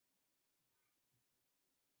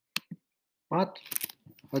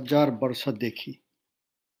5,000 वर्षदेखि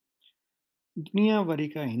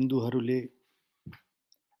दुनियाँभरिका हिन्दूहरूले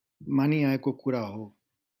मानिआएको कुरा हो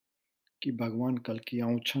कि भगवान कल्की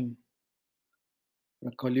आउँछन्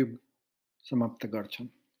र कलियुग समाप्त गर्छन्।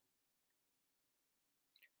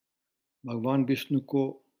 भगवान विष्णुको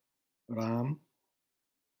राम,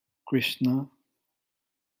 कृष्ण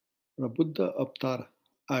र बुद्ध अवतार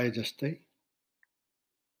आए जस्तै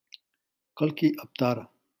कल्की अवतार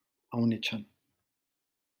आउनेछन्।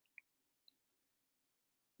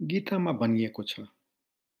 गीतामा भनिएको छ,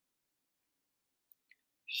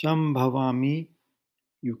 सम्भवामि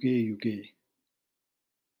युगे युगे,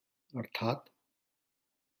 अर्थात्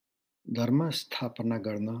धर्म स्थापना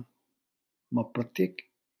गर्न म प्रत्येक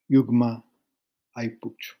युगमा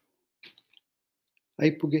आइपुग्छु।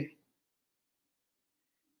 आइपुगे।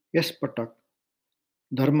 यसपटक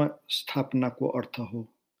धर्म स्थापनाको अर्थ हो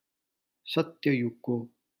सत्ययुगको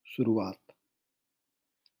सुरुवात।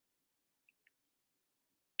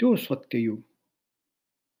 त्यो सत्ययुग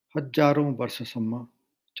हजारौं वर्षसम्म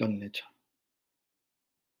चल्नेछ।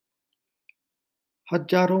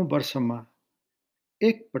 हजारौं वर्षमा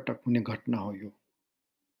एक पटक हुने घटना हो यो।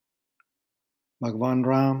 भगवान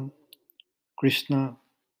राम, कृष्ण,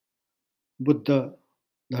 बुद्ध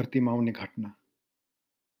धरतीमा आउने घटना।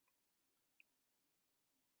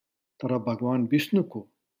 तर भगवान विष्णुको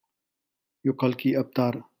यो कल्की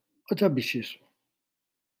अवतार अझ विशेष हो,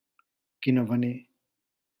 किनभने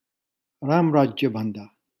राम राज्य भन्दा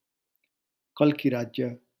कल्की राज्य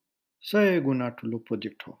 100 गुणा ठुलो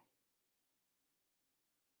प्रोजेक्ट हो।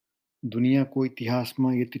 दुनियाँको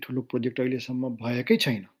इतिहासमा यति ठुलो प्रोजेक्ट अहिलेसम्म भएकै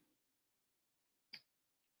छैन।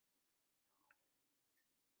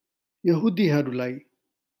 यहुदीहरूलाई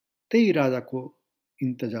त्यही राजाको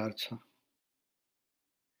इन्तजार छ।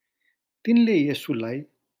 तिनले येशूलाई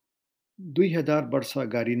 2000 वर्ष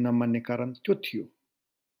अगाडि नमान्ने कारण त्यो थियो।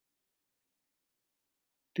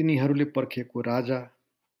 तिनीहरूले पर्खेको राजा,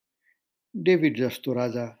 डेभिड जस्तो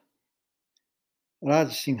राजा,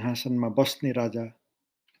 राजसिंहासनमा बस्ने राजा।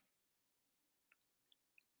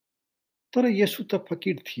 तर येशू त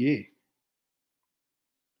फकीर थिए।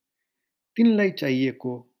 तिनलाई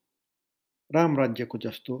चाहिएको राम राज्यको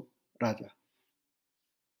जस्तो राजा।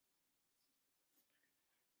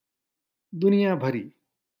 दुनियाँभरि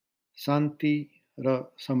शान्ति र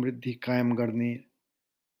समृद्धि कायम गर्ने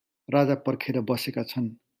राजा पर्खेर बसेका छन्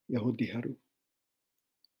यहुदीहरू।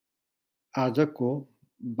 आजको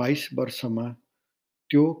 22 वर्षमा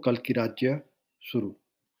त्यो कल्की राज्य सुरु।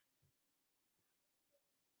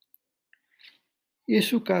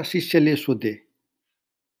 येशूका शिष्यले सोधे,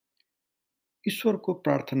 ईश्वरको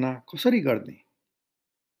प्रार्थना कसरी गर्ने?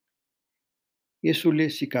 येशूले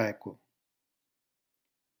सिकाएको,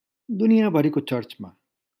 दुनियाँभरिको चर्चमा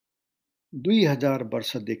 2000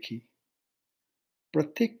 वर्षदेखि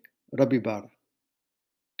प्रत्येक रविबार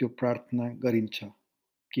त्यो प्रार्थना गरिन्छ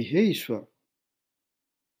कि हे ईश्वर,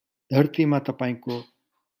 धरतीमा तपाईको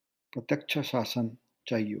प्रत्यक्ष शासन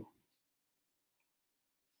चाहियो।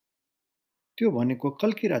 त्यो भनेको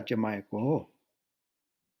कल्की राज्यमा आएको हो।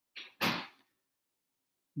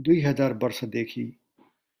 2000 वर्षदेखि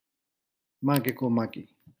मागेको मागी।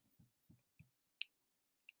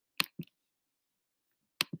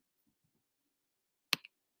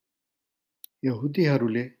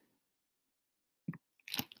 यहुदीहरूले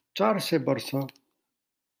 400 वर्ष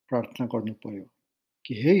प्रार्थना गर्नु पर्यो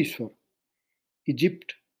कि हे ईश्वर,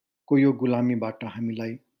 इजिप्टको यो गुलामीबाट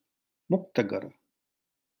हामीलाई मुक्त गर।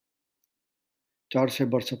 400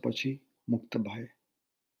 वर्षपछि मुक्त भए।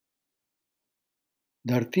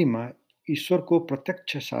 धरतीमा ईश्वरको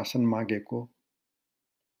प्रत्यक्ष शासन मागेको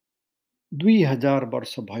 2000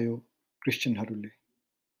 वर्ष भयो क्रिस्चियनहरूले।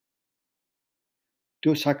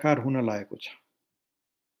 त्यो साकार हुन लागेको छ।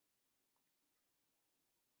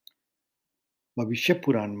 भविष्य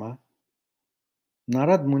पुराणमा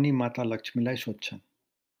नारद मुनि माता लक्ष्मीलाई सोध्छन्,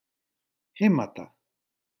 हे माता,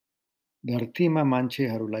 धरतीमा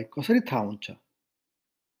मान्छेहरूलाई कसरी थाहा हुन्छ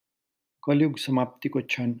कलियुग समाप्तिको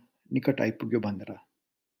क्षण निकट आइपुग्यो भनेर?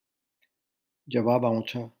 जवाब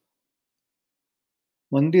आउँछ,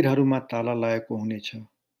 मन्दिरहरूमा ताला लागेको हुनेछ,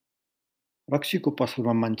 रक्सीको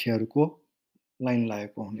पसलमा मान्छेहरूको लाइन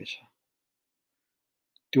लागेको हुनेछ।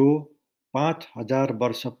 त्यो 5000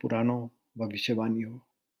 वर्ष पुरानो भविष्यवाणी हो।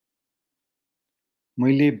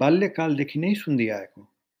 मैले बाल्यकालदेखि नै सुन्दै आएको।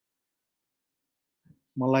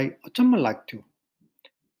 मलाई अचम्म लाग्थ्यो,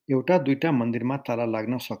 एउटा दुईटा मन्दिरमा ताला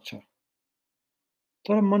लाग्न सक्छ,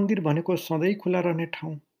 तर मन्दिर भनेको सधैँ खुला रहने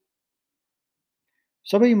ठाउँ।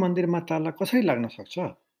 सबै मन्दिरमा ताला कसरी लाग्न सक्छ?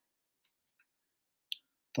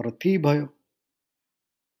 तर त्यही भयो,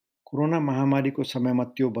 कोरोना महामारीको समयमा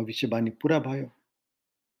त्यो भविष्यवाणी पुरा भयो।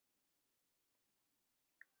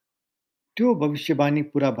 त्यो भविष्यवाणी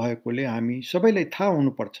पुरा भएकोले हामी सबैलाई थाहा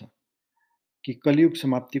हुनुपर्छ कि कलियुग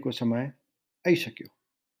समाप्तिको समय आइसक्यो।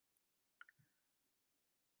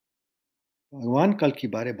 भगवान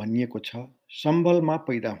कल्कीबारे भनिएको छ, सम्भलमा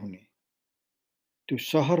पैदा हुने। त्यो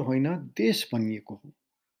सहर होइन, देश भनिएको हो।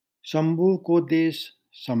 शम्भुको देश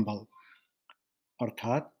सम्भल,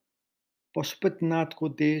 अर्थात् पशुपतिनाथको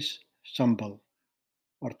देश सम्भल,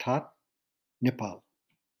 अर्थात् नेपाल।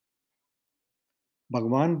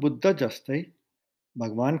 भगवान बुद्ध जस्तै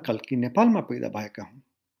भगवान कल्की नेपालमा पैदा भएका हुन्।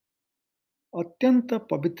 अत्यन्त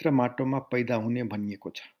पवित्र माटोमा पैदा हुने भनिएको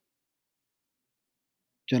छ।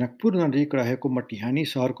 जनकपुर नजिक रहेको मटिहानी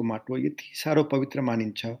सहरको माटो यति साह्रो पवित्र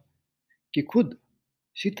मानिन्छ कि खुद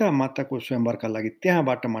सीता माताको स्वयंवरका लागि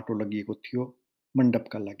त्यहाँबाट माटो लगिएको थियो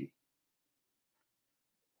मण्डपका लागि।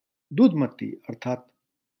 दुधमती अर्थात्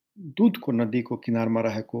दुधको नदीको किनारमा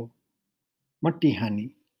रहेको मटिहानी,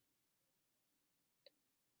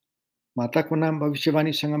 माताको नाम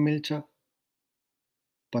भविष्यवाणीसँग मिल्छ,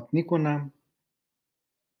 पत्नीको नाम।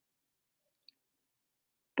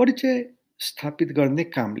 परिचय स्थापित गर्ने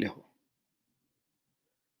कामले हो।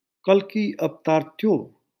 कल्की अवतार त्यो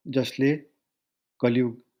जसले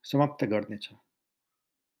कलियुग समाप्त गर्नेछ।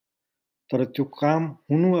 तर त्यो काम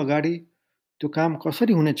हुनु अगाडि त्यो काम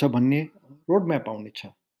कसरी हुनेछ भन्ने रोडम्याप आउनेछ।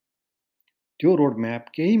 त्यो रोडम्याप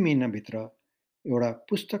केही महिनाभित्र एउटा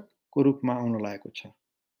पुस्तकको रूपमा आउन लागेको छ।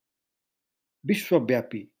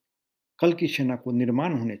 विश्वव्यापी कल्की सेनाको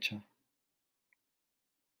निर्माण हुनेछ।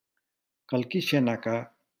 कल्की सेनाका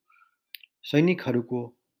सैनिकहरूको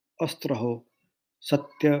अस्त्र हो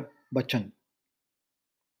सत्य वचन।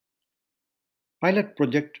 पाइलट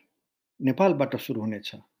प्रोजेक्ट नेपालबाट सुरु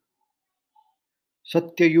हुनेछ।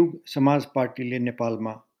 सत्ययुग समाज पार्टीले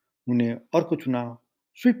नेपालमा हुने अर्को चुनाव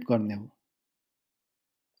स्विप गर्ने हो।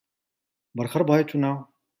 भर्खर भयो चुनाव,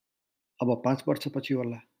 अब 5 वर्षपछि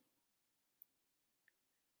होला।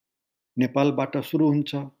 नेपालबाट सुरु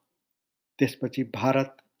हुन्छ, त्यसपछि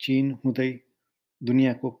भारत, चीन हुँदै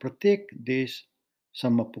दुनियाँको प्रत्येक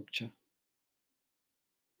देशसम्म पुग्छ।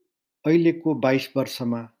 अहिलेको 22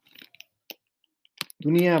 वर्षमा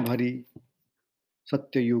दुनियाँभरि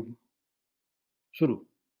सत्ययुग सुरु।